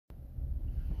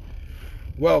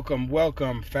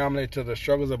Welcome, family, to the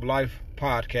Struggles of Life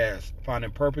podcast,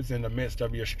 finding purpose in the midst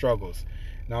of your struggles.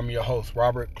 And I'm your host,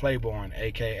 Robert Claiborne,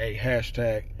 aka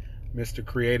hashtag Mr.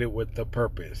 Created with the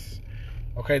Purpose.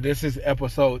 Okay, this is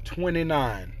episode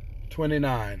 29.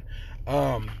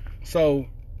 So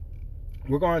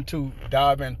we're going to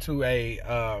dive into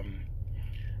I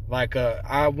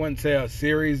wouldn't say a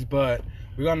series, but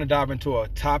we're going to dive into a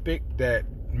topic that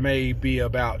may be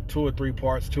about 2 or 3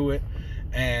 parts to it.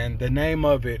 And the name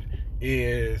of it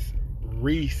is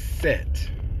Reset.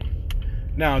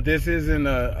 Now, this isn't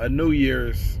a New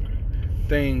Year's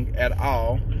thing at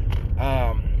all.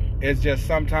 It's just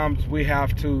sometimes we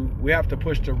have to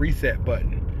push the reset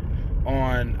button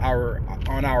on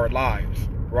our lives,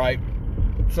 right?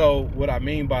 So what I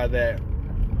mean by that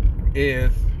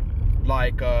is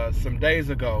some days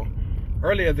ago,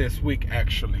 earlier this week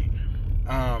actually,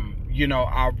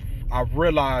 I've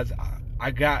realized I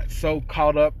got so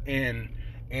caught up in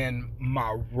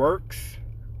my works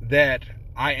that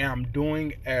I am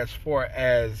doing as far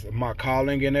as my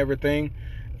calling and everything,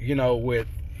 with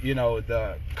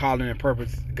the calling and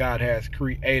purpose God has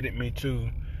created me to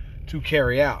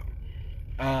carry out.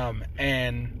 And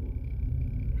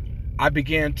I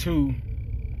began to,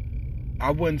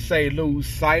 I wouldn't say lose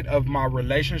sight of my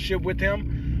relationship with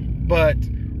Him, but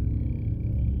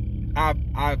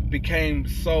I became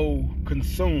so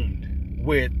consumed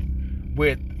with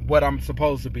what I'm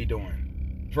supposed to be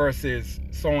doing versus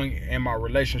sowing in my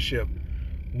relationship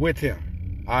with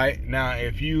Him. All right. Now,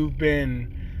 if you've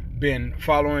been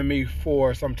following me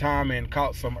for some time and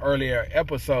caught some earlier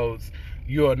episodes,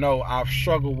 you'll know I've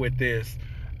struggled with this,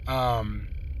 throughout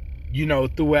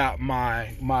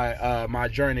my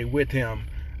journey with Him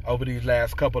over these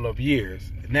last couple of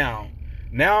years. Now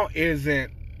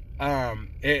isn't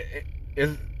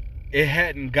it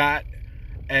hadn't got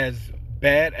as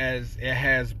bad as it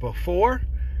has before,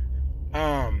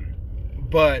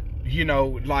 but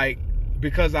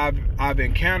because I've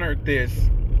encountered this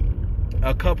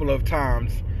a couple of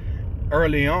times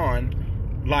early on,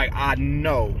 I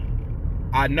know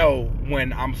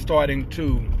when I'm starting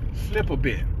to slip a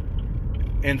bit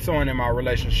and so on in my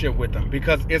relationship with them,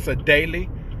 because it's a daily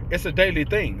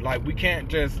thing. We can't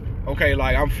just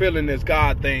I'm feeling this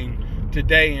God thing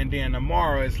today, and then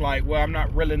tomorrow it's I'm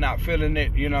not feeling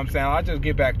it, you know what I'm saying, I'll just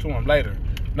get back to Him later.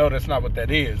 No, that's not what that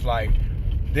is.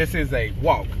 This is a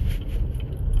walk,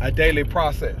 a daily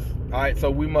process. All right,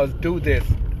 so we must do this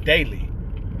daily.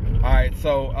 All right,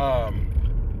 so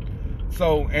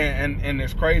and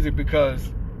it's crazy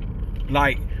because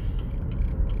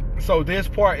so this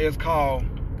part is called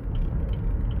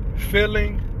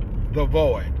filling the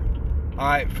void. All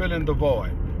right, filling the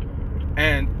void.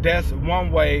 And that's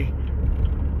one way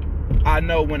I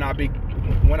know when I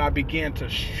begin to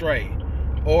stray,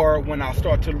 or when I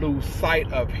start to lose sight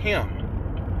of Him,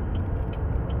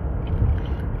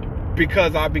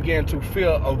 because I begin to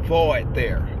feel a void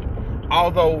there.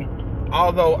 Although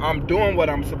I'm doing what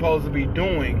I'm supposed to be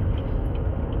doing,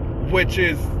 which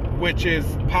is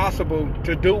possible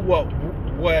to do what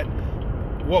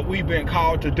we've been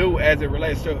called to do as it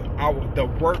relates to the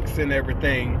works and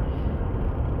everything.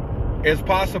 It's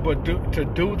possible to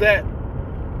do that,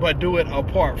 but do it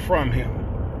apart from Him.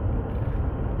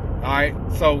 All right,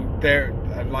 so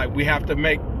we have to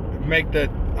make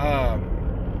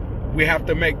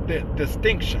the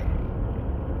distinction.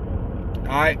 All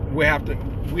right, we have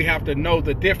to know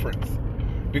the difference,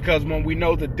 because when we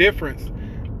know the difference,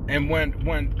 and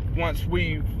once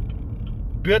we've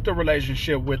built a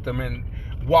relationship with them and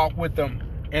walk with them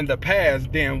in the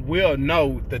past, then we'll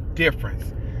know the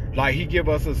difference. He give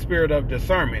us a spirit of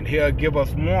discernment. He'll give us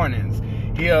warnings.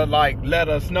 He'll let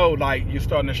us know you're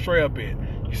starting to stray a bit.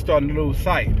 You're starting to lose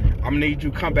sight. I'm gonna need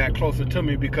you to come back closer to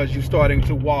me because you're starting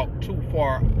to walk too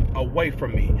far away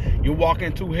from me. You're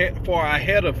walking too far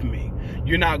ahead of me.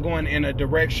 You're not going in a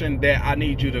direction that I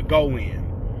need you to go in.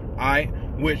 All right,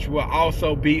 which will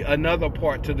also be another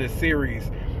part to this series,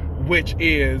 which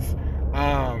is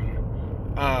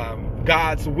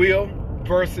God's will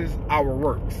versus our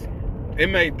works.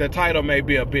 The title may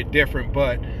be a bit different,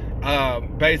 but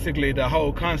basically the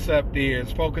whole concept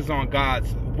is focus on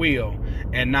God's will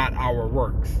and not our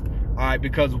works. All right,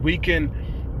 because we can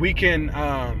be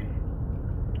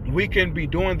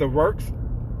doing the works,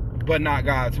 but not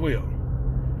God's will.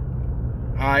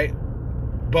 All right,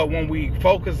 but when we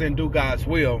focus and do God's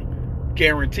will,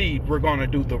 guaranteed we're going to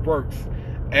do the works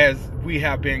as we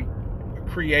have been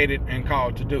created and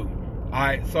called to do. All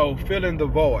right, so filling the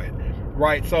void,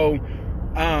 right? So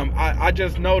I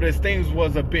just noticed things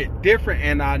was a bit different,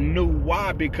 and I knew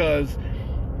why, because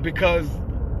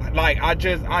like I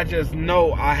just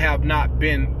know I have not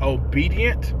been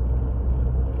obedient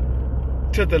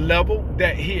to the level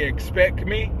that he expects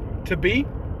me to be.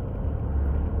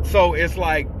 So it's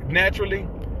like naturally,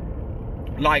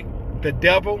 like the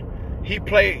devil, he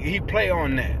play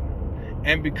on that.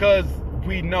 And because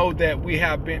we know that we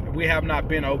have not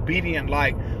been obedient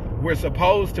like we're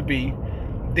supposed to be,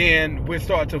 then we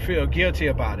start to feel guilty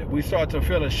about it. We start to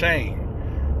feel ashamed.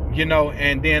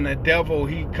 And then the devil,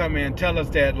 he come in and tell us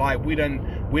that like we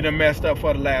done messed up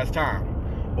for the last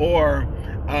time, or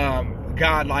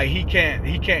God, like he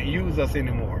can't use us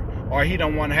anymore, or he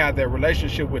don't want to have that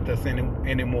relationship with us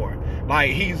anymore.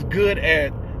 Like he's good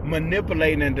at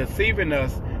manipulating and deceiving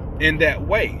us in that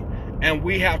way, and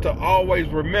we have to always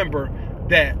remember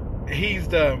that he's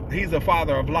the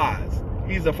father of lies.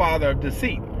 He's the father of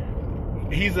deceit.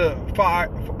 He's a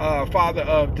father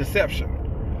of deception.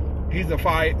 He's a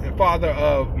father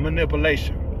of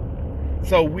manipulation.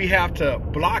 So we have to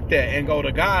block that and go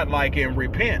to God, like, and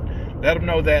repent. Let him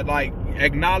know that, like,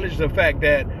 acknowledge the fact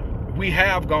that we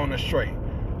have gone astray,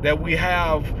 that we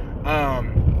have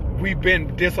we've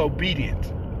been disobedient,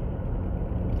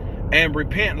 and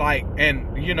repent, like,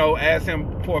 and ask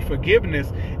him for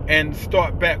forgiveness and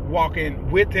start back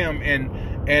walking with him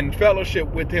and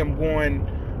fellowship with him, going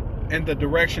in the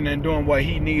direction and doing what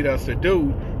he needs us to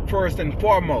do first and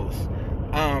foremost,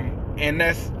 and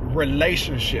that's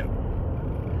relationship.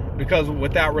 Because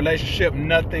without relationship,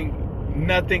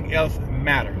 nothing else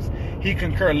matters. He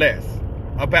can care less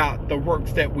about the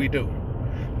works that we do.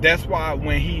 That's why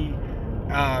when he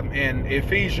in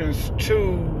Ephesians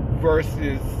 2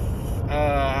 verses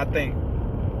I think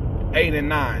 8 and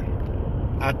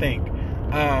 9, I think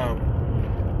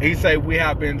he say we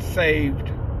have been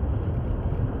saved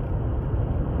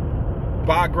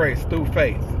by grace through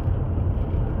faith.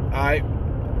 Alright?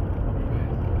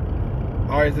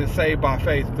 Or is it saved by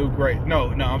faith through grace?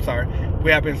 No, I'm sorry.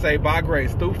 We have been saved by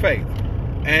grace through faith.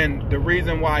 And the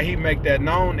reason why he make that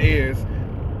known is,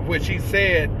 which he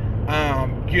said,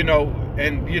 and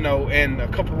a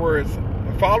couple words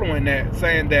following that,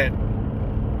 saying that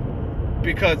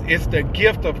because it's the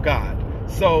gift of God,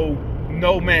 so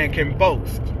no man can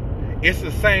boast. It's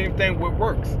the same thing with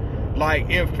works. Like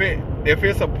if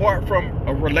it's apart from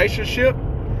a relationship,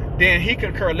 then he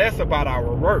can care less about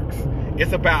our works.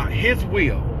 It's about his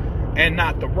will and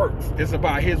not the works. It's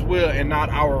about his will and not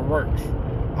our works.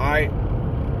 Alright?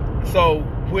 So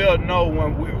we'll know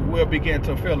when we'll begin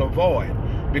to fill a void,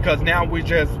 because now we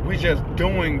just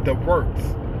doing the works.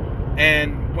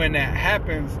 And when that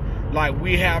happens, like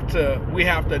we have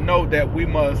to know that we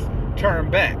must turn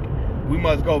back. We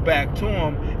must go back to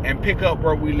him and pick up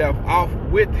where we left off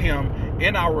with him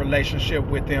in our relationship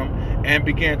with him, and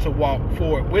begin to walk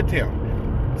forward with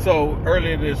him. So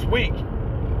earlier this week,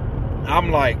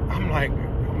 I'm like,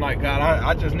 God,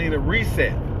 I just need a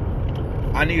reset.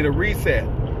 I need a reset,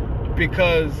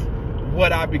 because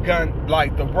what I begun,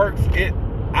 like the works,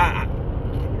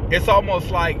 it's almost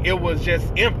like it was just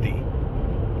empty.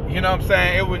 You know what I'm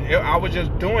saying? I was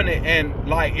just doing it, and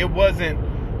like it wasn't.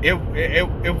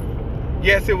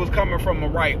 Yes, it was coming from the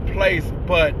right place,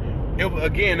 but it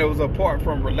was apart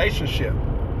from relationship.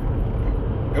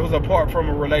 It was apart from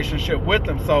a relationship with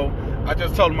him. So I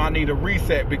just told him I need a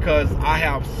reset, because I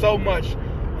have so much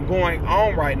going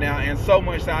on right now and so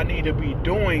much that I need to be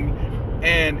doing,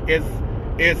 and it's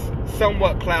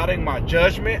somewhat clouding my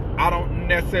judgment. I don't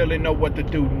necessarily know what to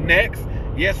do next.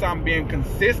 Yes, I'm being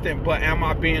consistent, but am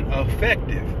I being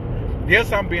effective?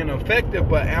 Yes, I'm being effective,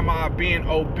 but am I being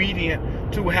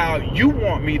obedient to how you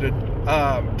want me to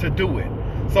do it?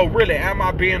 So really, am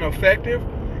I being effective?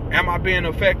 Am I being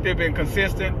effective and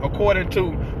consistent according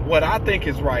to what I think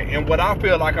is right and what I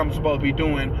feel like I'm supposed to be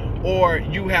doing? Or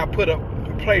you have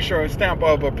placed your stamp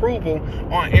of approval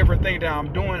on everything that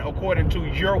I'm doing according to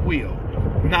your will,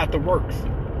 not the works.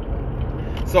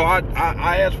 So I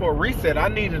asked for a reset. I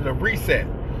needed a reset,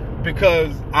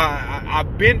 because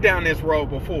I've been down this road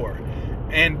before,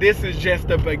 and this is just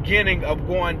the beginning of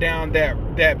going down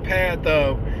that path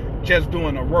of just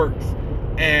doing the works,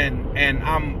 and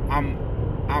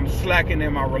I'm slacking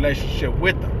in my relationship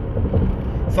with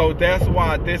them. So that's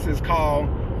why this is called,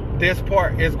 this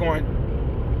part is going,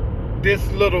 this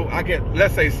little,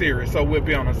 let's say series, so we'll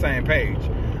be on the same page.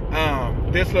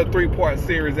 This little 3-part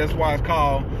series, that's why it's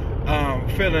called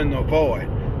Filling the Void,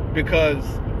 because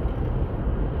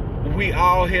we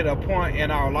all hit a point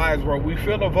in our lives where we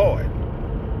feel a void.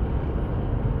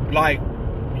 Like,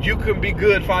 you can be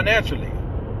good financially,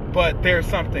 but there's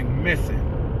something missing.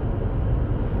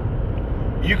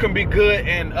 You can be good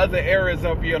in other areas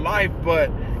of your life,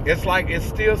 but it's like it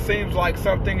still seems like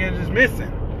something is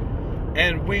missing.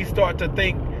 And we start to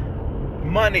think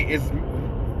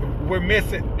we're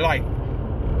missing, like,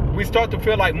 we start to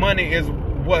feel like money is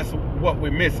what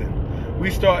we're missing.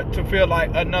 We start to feel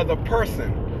like another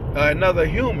person, another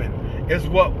human is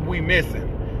what we're missing.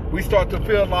 We start to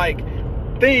feel like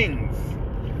things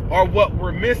are what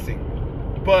we're missing.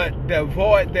 But the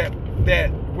void that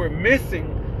we're missing,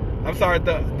 I'm sorry,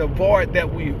 the void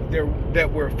that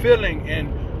we're feeling,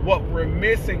 and what we're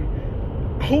missing,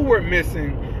 who we're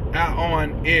missing out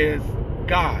on is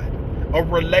God, a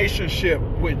relationship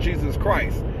with Jesus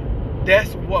Christ.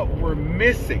 That's what we're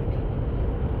missing.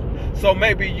 So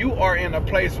maybe you are in a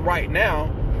place right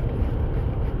now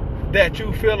that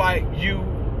you feel like you're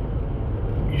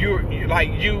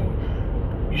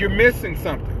missing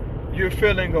something. You're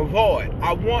feeling a void.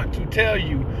 I want to tell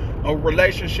you, a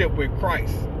relationship with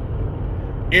Christ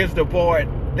is the void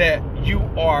that you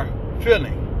are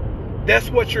feeling. That's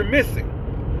what you're missing.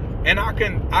 And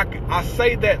I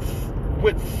say that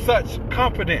with such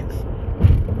confidence,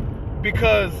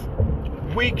 because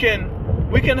we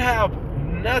can have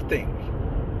nothing,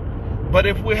 but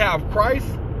if we have Christ,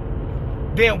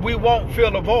 then we won't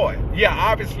feel a void. Yeah,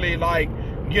 obviously, like,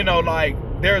 you know, like,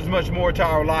 there's much more to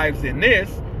our lives than this.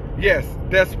 Yes,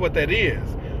 that's what that is.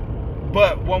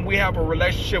 But when we have a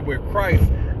relationship with Christ,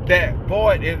 that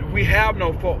void is, we have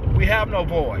no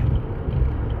void.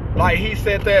 Like he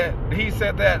said that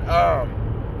I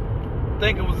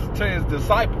think it was to his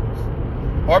disciples,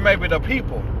 or maybe the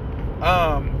people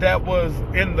that was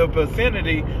in the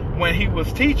vicinity when he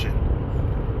was teaching.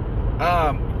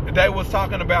 They was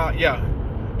talking about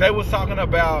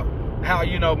how,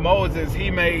 you know, Moses, he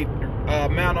made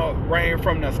manna rain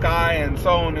from the sky and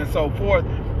so on and so forth.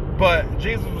 But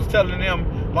Jesus was telling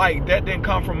them, like, that didn't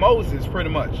come from Moses, pretty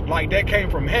much. Like, that came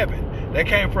from heaven. That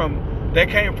came from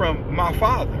my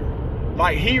Father.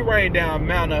 Like, he rained down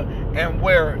manna and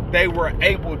where they were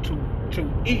able to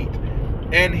eat.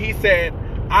 And he said,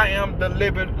 I am the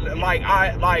living, like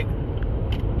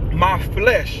my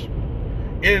flesh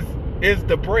is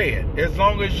the bread. As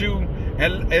long as you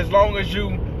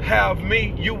have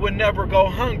me, you will never go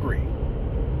hungry.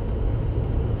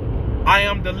 I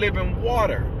am the living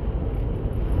water.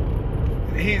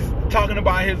 He's talking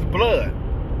about his blood.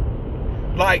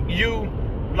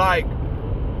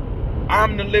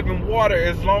 I'm the living water.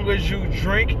 As long as you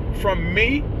drink from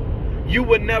me, you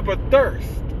will never thirst.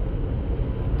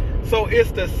 So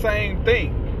it's the same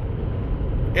thing.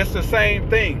 It's the same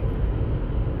thing.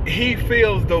 He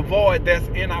fills the void that's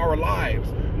in our lives,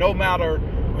 no matter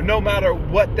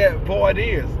what that void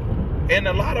is. And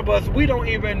a lot of us, we don't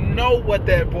even know what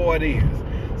that void is.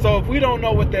 So if we don't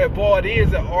know what that void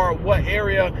is, or what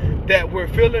area that we're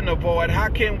filling the void, how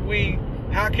can we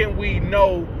actually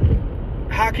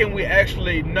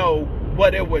know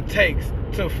what it would take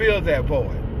to fill that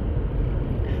void?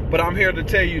 But I'm here to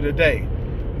tell you today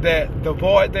that the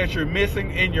void that you're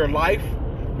missing in your life,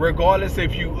 regardless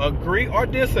if you agree or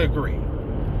disagree,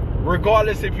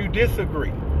 regardless if you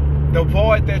disagree, the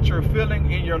void that you're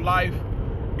feeling in your life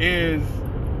is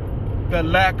the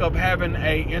lack of having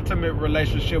an intimate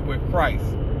relationship with Christ,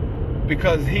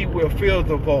 because he will fill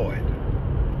the void.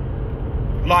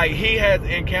 Like, he has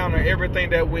encountered everything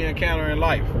that we encounter in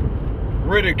life.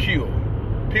 Ridicule,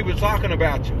 people talking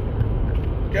about you.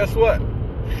 Guess what?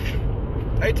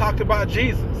 They talked about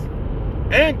Jesus,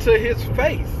 and to his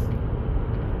face.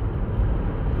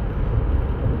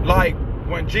 Like,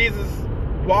 when Jesus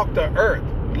walked the earth,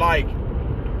 like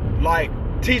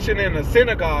teaching in the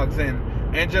synagogues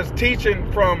and just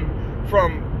teaching from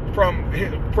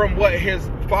what his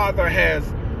Father has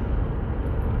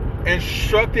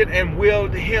instructed and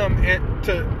willed him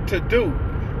to do,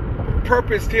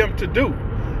 purposed him to do.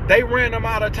 They ran him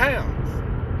out of towns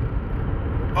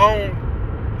on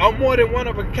more than one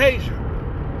occasion.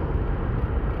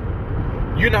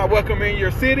 You're not welcome in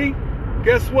your city.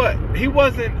 Guess what? He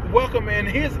wasn't welcome in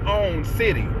his own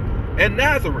city, in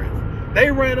Nazareth.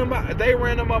 They ran him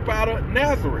up out of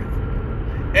Nazareth.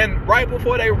 And right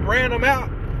before they ran him out,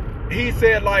 he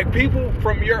said, like, people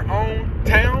from your own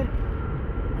town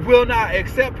will not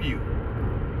accept you.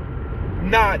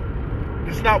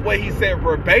 It's not what he said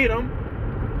verbatim.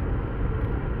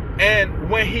 And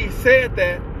when he said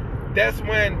that, that's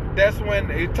when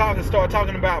he started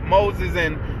talking about Moses,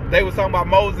 and they were talking about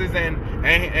Moses,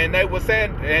 and they were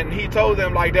saying, and he told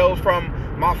them, like, that was from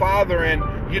my Father, and,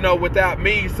 you know, without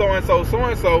me, so and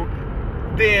so,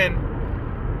 then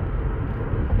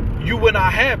you would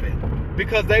not have it,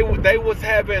 because they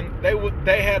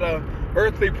had a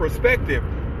earthly perspective,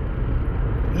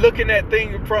 looking at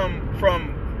things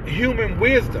from human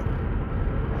wisdom.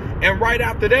 And right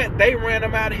after that, they ran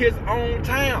him out of his own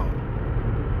town.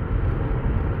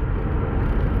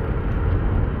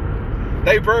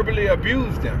 They verbally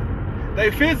abused him.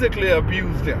 They physically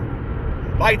abused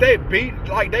him. Like they beat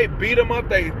him up.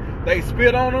 They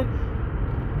spit on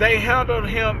him. They handled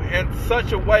him in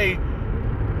such a way,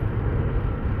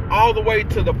 all the way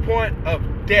to the point of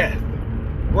death,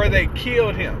 where they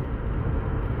killed him.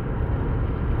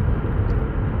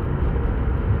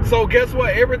 So guess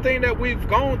what? Everything that we've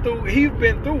gone through, he's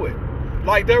been through it.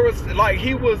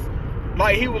 He was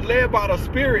led by the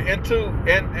Spirit into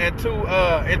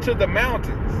the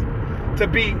mountains to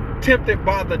be tempted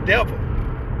by the devil.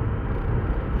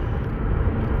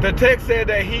 The text said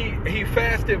that he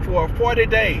fasted for 40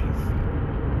 days.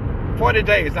 40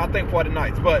 days, I think 40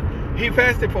 nights, but he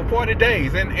fasted for 40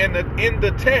 days. And in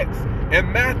the text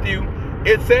in Matthew,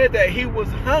 it said that he was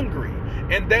hungry,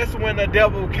 and that's when the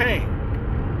devil came.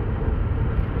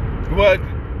 Well,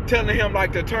 telling him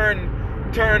like to turn,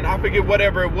 I forget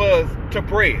whatever it was, to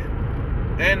bread.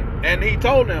 And he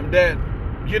told him that,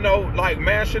 like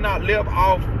man should not live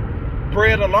off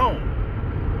bread alone,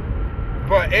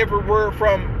 but every word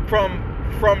from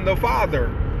the Father.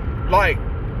 Like,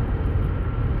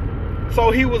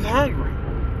 so he was hungry.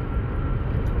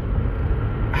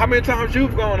 How many times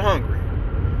you've gone hungry?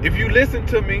 If you listen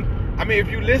to me, if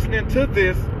you listening to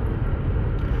this,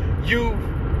 you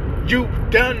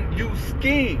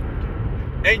schemed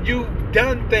and you've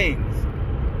done things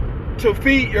to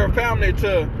feed your family,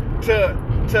 to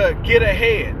get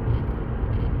ahead.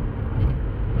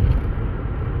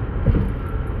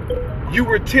 You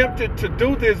were tempted to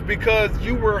do this because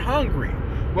you were hungry.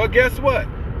 Well, guess what?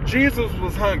 Jesus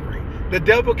was hungry. The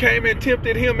devil came and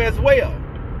tempted him as well,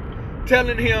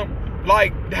 telling him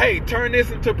like, hey, turn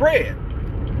this into bread.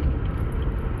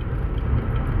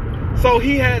 So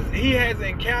he has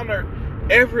encountered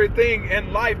everything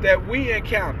in life that we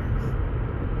encounter.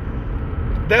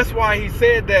 That's why he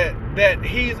said that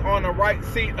he's on the right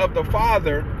seat of the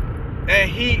Father, and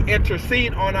he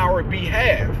intercede on our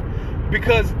behalf,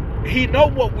 because he know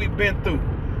what we've been through.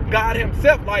 God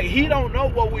himself, like, he don't know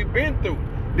what we've been through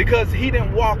because he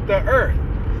didn't walk the earth,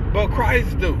 but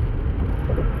Christ do.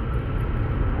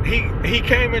 He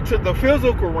came into the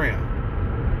physical realm,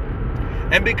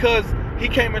 and because he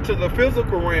came into the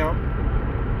physical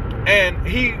realm and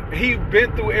he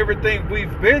been through everything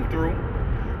we've been through,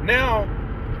 now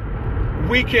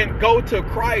we can go to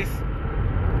Christ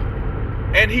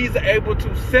and he's able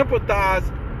to sympathize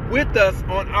with us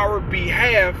on our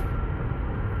behalf.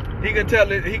 He can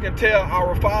tell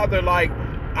our Father, like,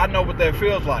 I know what that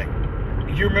feels like.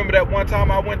 You remember that one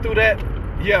time I went through that?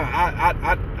 Yeah,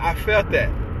 I felt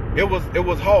that. It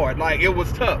was hard, like it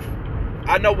was tough.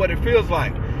 I know what it feels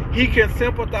like. He can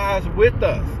sympathize with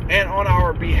us and on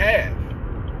our behalf.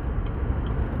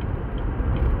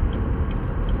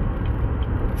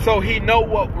 So he know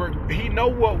what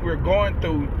we're going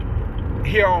through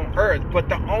here on earth. But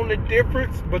the only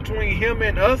difference between him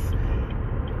and us,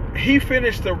 he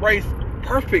finished the race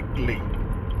perfectly.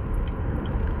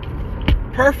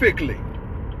 Perfectly.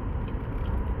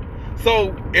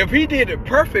 So if he did it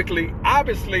perfectly,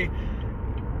 obviously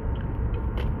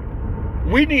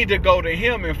we need to go to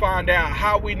him and find out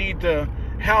how we need to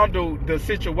handle the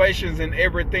situations and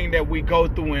everything that we go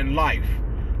through in life,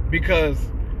 because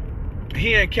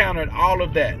he encountered all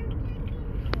of that.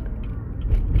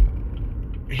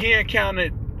 He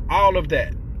encountered all of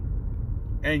that,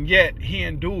 and yet he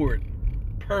endured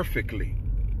perfectly.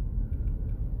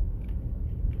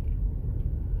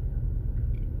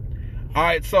 All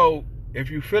right, so if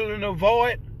you're feeling a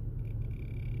void,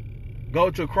 go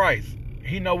to Christ.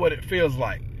 He know what it feels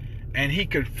like, and he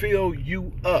can fill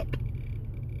you up.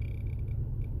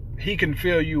 He can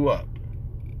fill you up.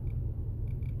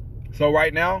 So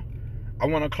right now, I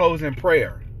want to close in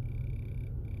prayer.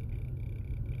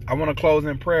 I want to close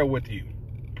in prayer with you.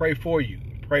 Pray for you.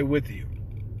 Pray with you.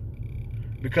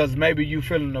 Because maybe you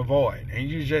feeling a void and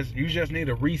you just need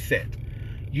a reset.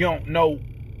 You don't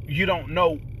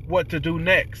know what to do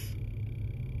next.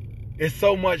 It's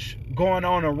so much going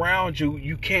on around you,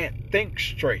 you can't think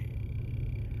straight.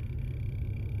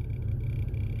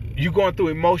 You're going through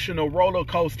emotional roller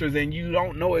coasters and you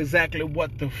don't know exactly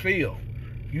what to feel.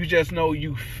 You just know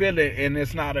you feel it and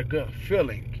it's not a good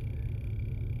feeling.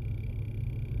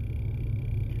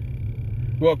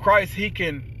 Well, Christ, he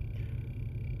can,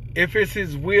 if it's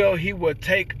his will, he will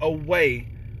take away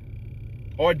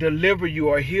or deliver you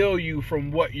or heal you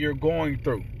from what you're going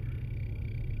through.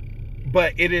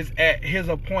 But it is at his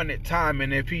appointed time,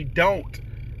 and if he don't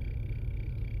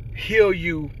heal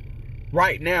you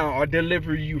right now or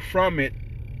deliver you from it,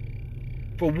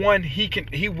 for one,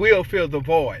 he will fill the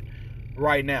void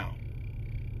right now.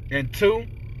 And two,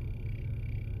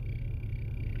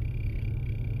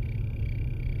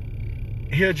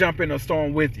 He'll jump in a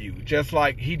storm with you, just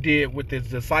like he did with his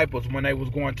disciples when they was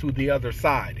going to the other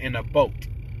side in a boat.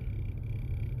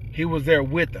 He was there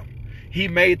with them. He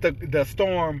made the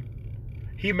storm.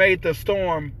 He made the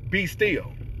storm be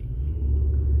still.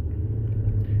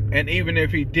 And even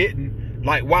if he didn't,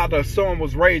 like while the storm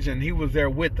was raging, he was there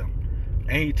with them.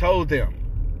 And he told them,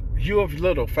 "You have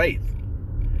little faith."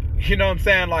 You know what I'm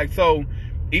saying? Like, so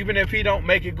even if he don't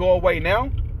make it go away now,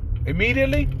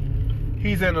 immediately,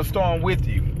 he's in a storm with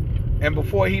you. And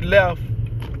before he left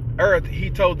earth, he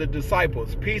told the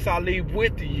disciples, "Peace I leave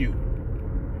with you."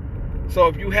 So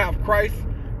if you have Christ,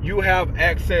 you have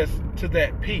access to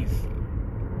that peace.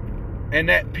 And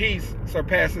that peace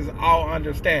surpasses all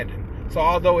understanding. So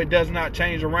although it does not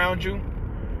change around you,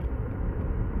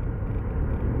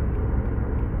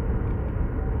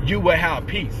 you will have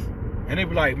peace. And they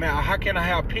be like, "Man, how can I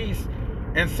have peace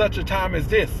in such a time as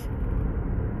this?"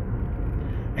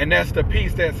 And that's the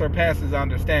peace that surpasses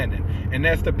understanding. And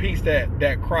that's the peace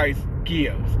that Christ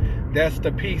gives. That's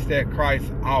the peace that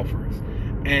Christ offers.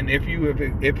 And if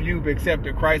you've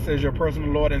accepted Christ as your personal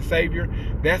Lord and Savior,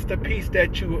 that's the peace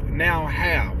that you now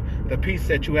have. The peace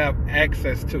that you have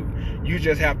access to. You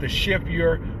just have to shift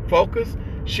your focus,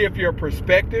 shift your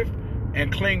perspective,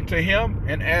 and cling to Him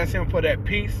and ask Him for that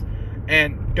peace.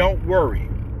 And don't worry.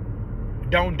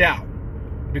 Don't doubt.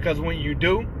 Because when you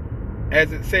do,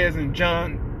 as it says in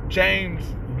James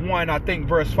 1, I think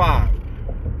verse 5,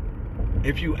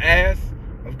 if you ask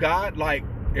of God, like,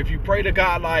 if you pray to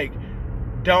God, like,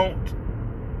 don't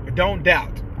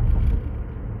doubt.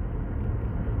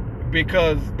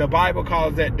 Because the Bible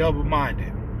calls that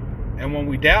double-minded. And when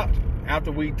we doubt,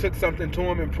 after we took something to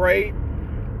Him and prayed,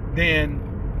 then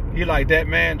He like, that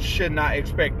man should not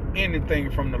expect anything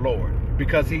from the Lord,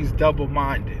 because he's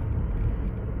double-minded.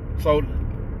 So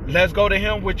let's go to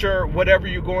Him with your whatever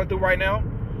you're going through right now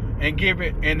and give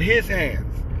it in His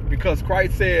hands. Because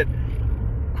Christ said,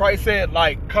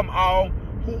 like, "Come all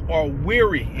who are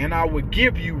weary, and I will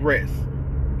give you rest.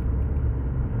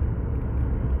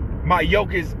 My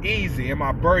yoke is easy and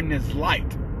my burden is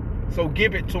light." So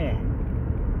give it to Him.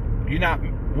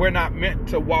 We're not meant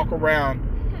to walk around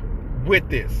with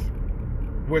this.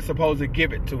 We're supposed to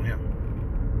give it to Him.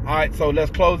 Alright, so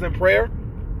let's close in prayer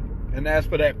and ask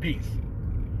for that peace.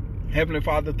 Heavenly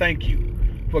Father, thank you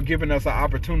for giving us an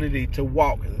opportunity to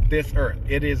walk this earth.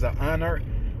 It is an honor,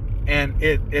 and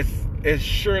it's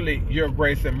surely your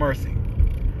grace and mercy.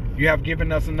 You have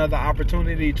given us another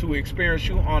opportunity to experience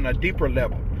you on a deeper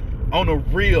level, on a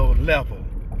real level.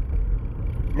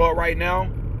 Lord, right now,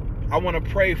 I want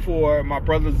to pray for my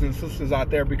brothers and sisters out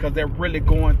there, because they're really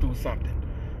going through something.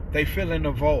 They feel in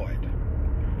a void.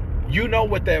 You know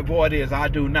what that void is. I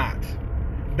do not.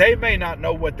 They may not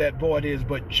know what that void is,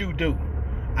 but you do.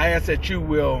 I ask that you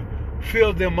will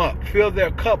fill them up, fill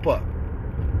their cup up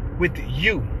with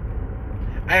you.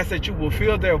 I ask that you will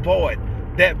fill their void,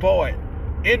 that void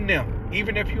in them,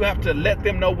 even if you have to let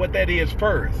them know what that is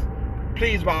first.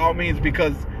 Please, by all means,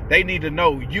 because they need to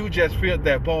know you just filled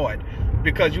that void,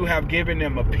 because you have given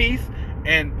them a peace,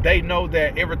 and they know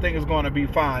that everything is going to be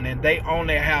fine, and they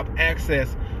only have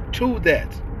access to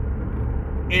that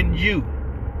in you.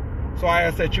 So I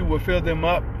ask that you will fill them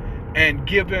up and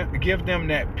give them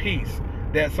that peace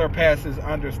that surpasses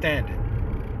understanding.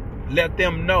 Let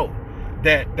them know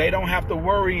that they don't have to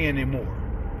worry anymore.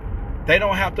 They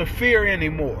don't have to fear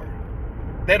anymore.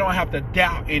 They don't have to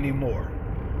doubt anymore.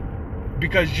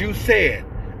 Because you said,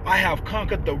 "I have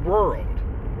conquered the world."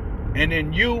 And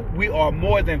in you, we are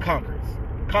more than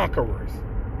conquerors.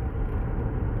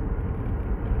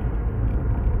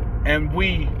 And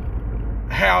we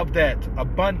have that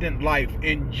abundant life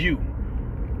in you.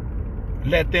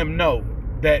 Let them know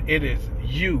that it is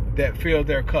you that fill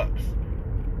their cups.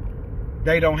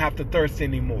 They don't have to thirst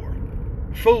anymore.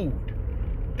 Food.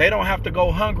 They don't have to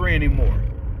go hungry anymore,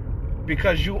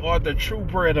 because you are the true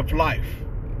bread of life.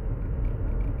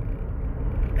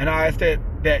 And I ask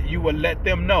that you will let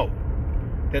them know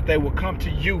that they will come to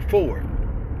you for it,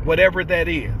 whatever that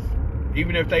is,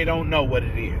 even if they don't know what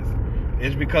it is.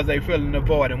 It's because they feel in the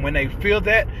void. And when they feel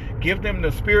that, give them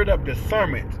the spirit of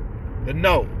discernment to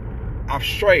know, I've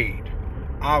strayed,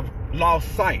 I've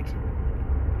lost sight,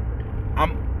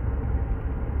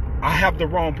 I have the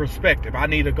wrong perspective. I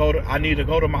need to go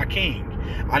to my King.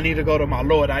 I need to go to my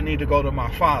Lord. I need to go to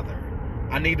my Father.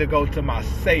 I need to go to my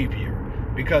Savior,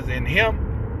 because in Him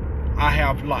I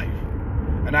have life.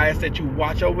 And I ask that you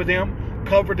watch over them,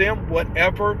 cover them,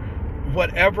 whatever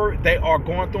they are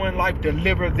going through in life,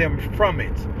 deliver them from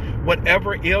it.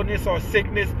 Whatever illness or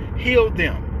sickness, heal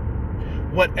them.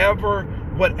 Whatever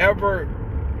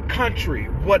country,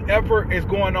 whatever is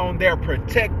going on there,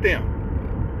 protect them.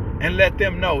 and let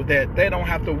them know that they don't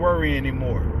have to worry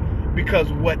anymore. Because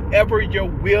whatever your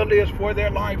will is for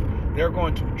their life, they're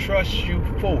going to trust you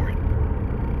for it.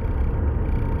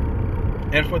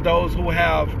 And for those who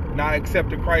have not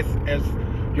accepted Christ as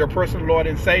your personal Lord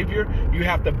and Savior, you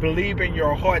have to believe in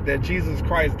your heart that Jesus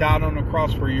Christ died on the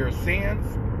cross for your sins.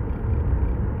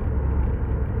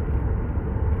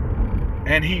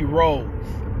 And He rose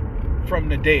from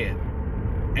the dead.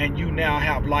 And you now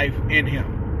have life in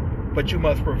Him. But you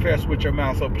must profess with your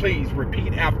mouth. So please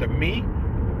repeat after me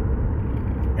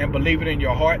and believe it in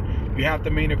your heart. You have to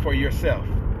mean it for yourself.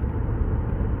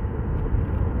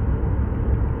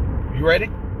 You ready?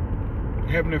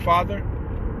 Heavenly Father,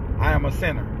 I am a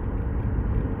sinner.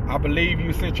 I believe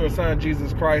you sent your Son,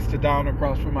 Jesus Christ, to die on the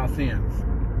cross for my sins.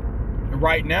 And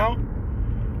right now,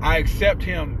 I accept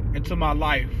Him into my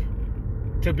life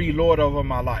to be Lord over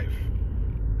my life.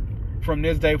 From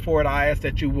this day forward, I ask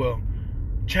that you will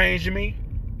change me,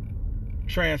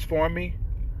 transform me,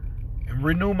 and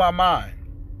renew my mind.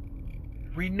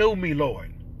 Renew me,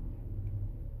 Lord.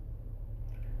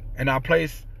 And I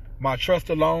place my trust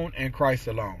alone in Christ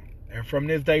alone. And from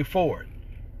this day forward,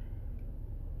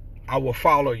 I will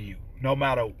follow you, no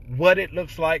matter what it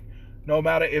looks like, no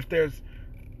matter if there's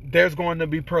going to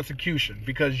be persecution.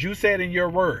 Because you said in your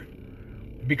word,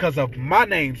 because of my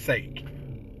name's sake,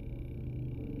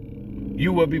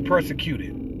 you will be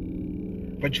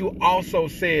persecuted. But you also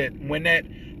said, when that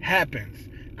happens,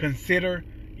 consider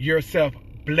yourself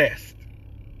blessed.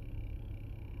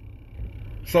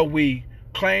 So we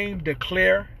claim,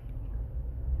 declare,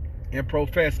 and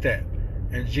profess that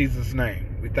in Jesus'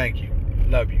 name. We thank you.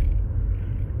 Love you.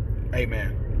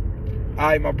 Amen. All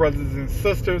right, my brothers and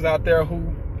sisters out there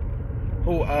who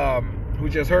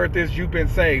just heard this, you've been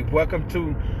saved. Welcome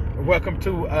to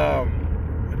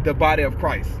the body of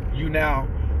Christ. You now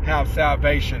have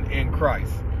salvation in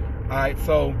Christ. All right,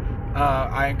 so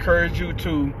I encourage you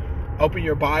to open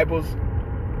your Bibles,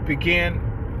 begin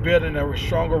building a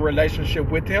stronger relationship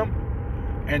with Him,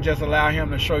 and just allow Him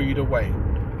to show you the way.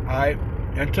 All right,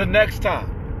 until next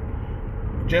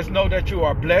time, just know that you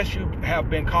are blessed. You have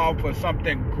been called for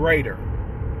something greater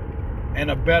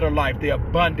and a better life, the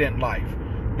abundant life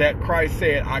that Christ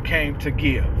said, I came to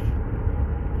give.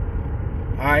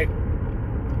 All right,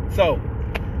 so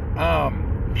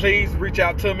please reach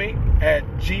out to me at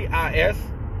GIS,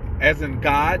 as in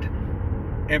God,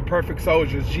 Imperfect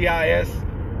Soldiers, GIS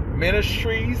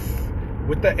Ministries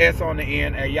with the S on the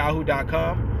end at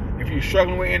yahoo.com. If you're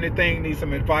struggling with anything, need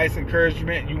some advice,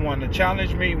 encouragement, you want to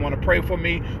challenge me, you want to pray for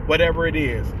me, whatever it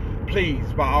is, please,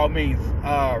 by all means,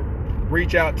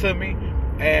 reach out to me,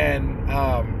 and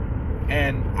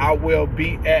I will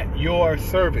be at your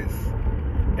service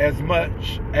as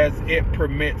much as it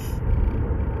permits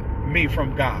me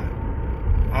from God.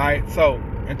 All right, so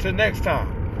until next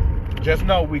time, just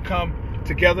know we come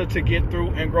together to get through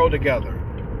and grow together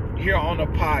here on the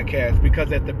podcast,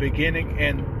 because at the beginning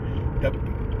and the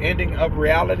ending of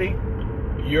reality,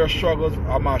 your struggles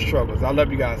are my struggles. I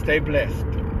love you guys. Stay blessed.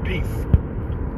 Peace.